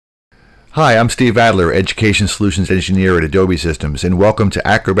Hi, I'm Steve Adler, Education Solutions Engineer at Adobe Systems, and welcome to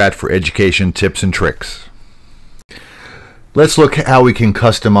Acrobat for Education Tips and Tricks. Let's look at how we can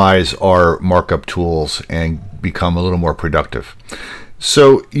customize our markup tools and become a little more productive.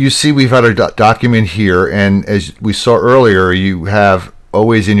 So you see we've had a document here, and as we saw earlier, you have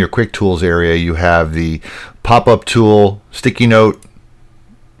always in your Quick Tools area, you have the pop-up tool, sticky note,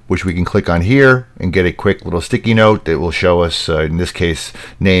 which we can click on here and get a quick little sticky note that will show us, in this case,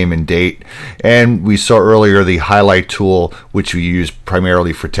 name and date. And we saw earlier the highlight tool, which we use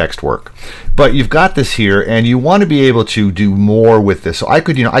primarily for text work. But you've got this here, and you want to be able to do more with this. So I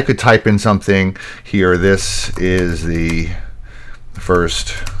could type in something here. This is the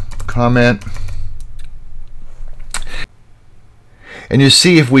first comment. And you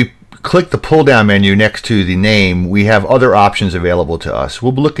see if we click the pull down menu next to the name, we have other options available to us.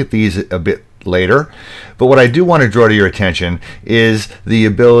 We'll look at these a bit later, but what I do want to draw to your attention is the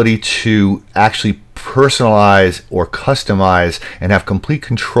ability to actually personalize or customize and have complete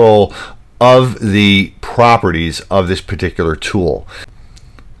control of the properties of this particular tool.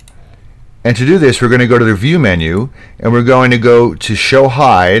 And to do this, we're going to go to the View menu, and we're going to go to Show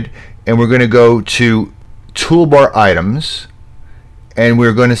Hide, and we're going to go to Toolbar Items, and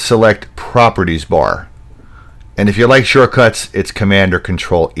we're going to select Properties bar. And if you like shortcuts, it's Command or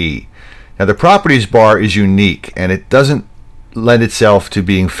Control E. Now the Properties bar is unique, and it doesn't lend itself to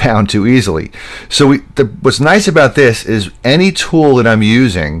being found too easily. So what's nice about this is any tool that I'm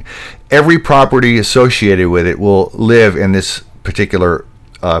using, every property associated with it will live in this particular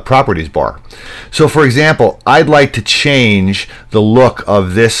properties bar. So for example, I'd like to change the look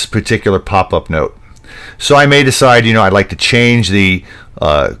of this particular pop-up note. So I may decide, I'd like to change the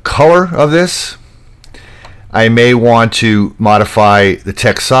color of this. I may want to modify the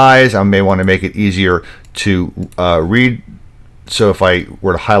text size. I may want to make it easier to read. So if I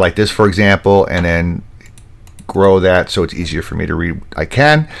were to highlight this, for example, and then grow that so it's easier for me to read, I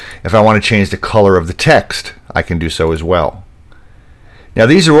can. If I want to change the color of the text, I can do so as well. Now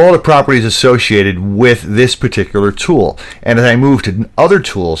these are all the properties associated with this particular tool. And as I move to other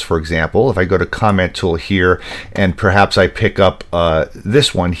tools, for example, if I go to Comment Tool here, and perhaps I pick up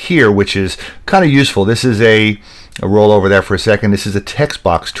this one here, which is kind of useful. This is a roll over there for a second. This is a text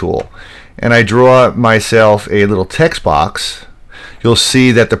box tool. And I draw myself a little text box. You'll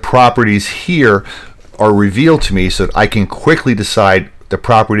see that the properties here are revealed to me so that I can quickly decide the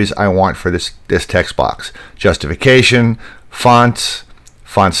properties I want for this text box. Justification, fonts,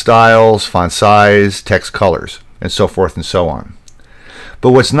 font styles, font size, text colors, and so forth and so on.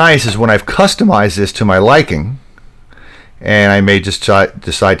 But what's nice is when I've customized this to my liking, and I may just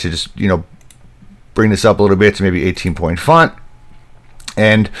decide to just bring this up a little bit to maybe 18-point font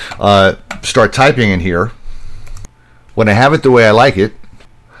and start typing in here. When I have it the way I like it,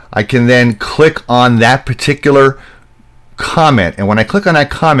 I can then click on that particular comment, and when I click on that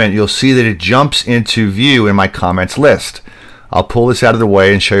comment, you'll see that it jumps into view in my comments list. I'll pull this out of the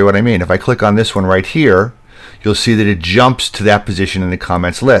way and show you what I mean. If I click on this one right here, you'll see that it jumps to that position in the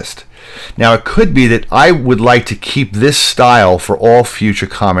comments list. Now it could be that I would like to keep this style for all future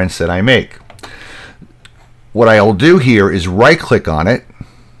comments that I make. What I'll do here is right click on it,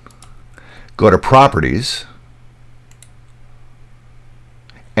 go to Properties,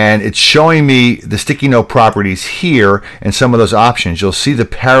 and it's showing me the sticky note properties here and some of those options. You'll see the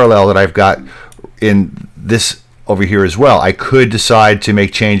parallel that I've got in this over here as well. I could decide to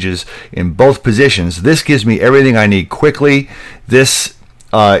make changes in both positions. This gives me everything I need quickly. This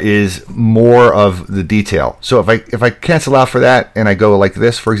is more of the detail. So if I cancel out for that and I go like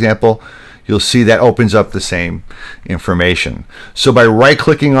this, for example, you'll see that opens up the same information. So by right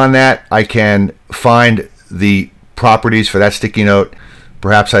clicking on that, I can find the properties for that sticky note.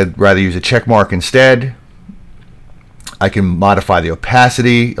 Perhaps I'd rather use a check mark instead. I can modify the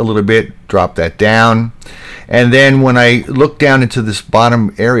opacity a little bit, drop that down. And then when I look down into this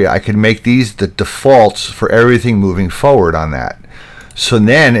bottom area, I can make these the defaults for everything moving forward on that. So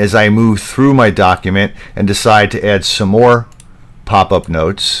then as I move through my document and decide to add some more pop-up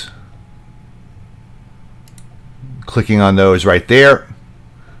notes, clicking on those right there,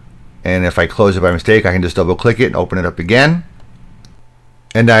 and if I close it by mistake, I can just double click it and open it up again.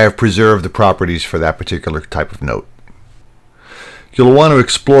 And I have preserved the properties for that particular type of note. You'll want to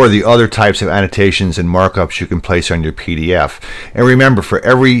explore the other types of annotations and markups you can place on your PDF. And remember, for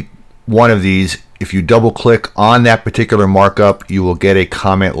every one of these, if you double click on that particular markup, you will get a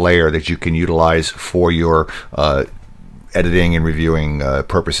comment layer that you can utilize for your editing and reviewing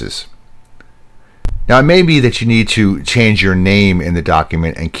purposes. Now it may be that you need to change your name in the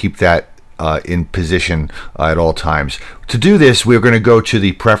document and keep that in position at all times. To do this, we're going to go to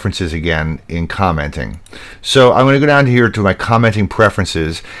the preferences again in commenting. So I'm going to go down here to my commenting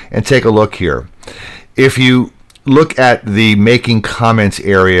preferences and take a look here. If you look at the making comments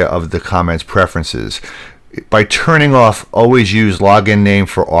area of the comments preferences, by turning off always use login name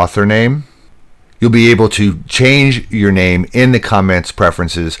for author name, you'll be able to change your name in the comments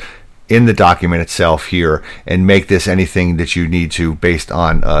preferences in the document itself here and make this anything that you need to based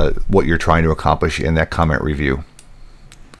on what you're trying to accomplish in that comment review.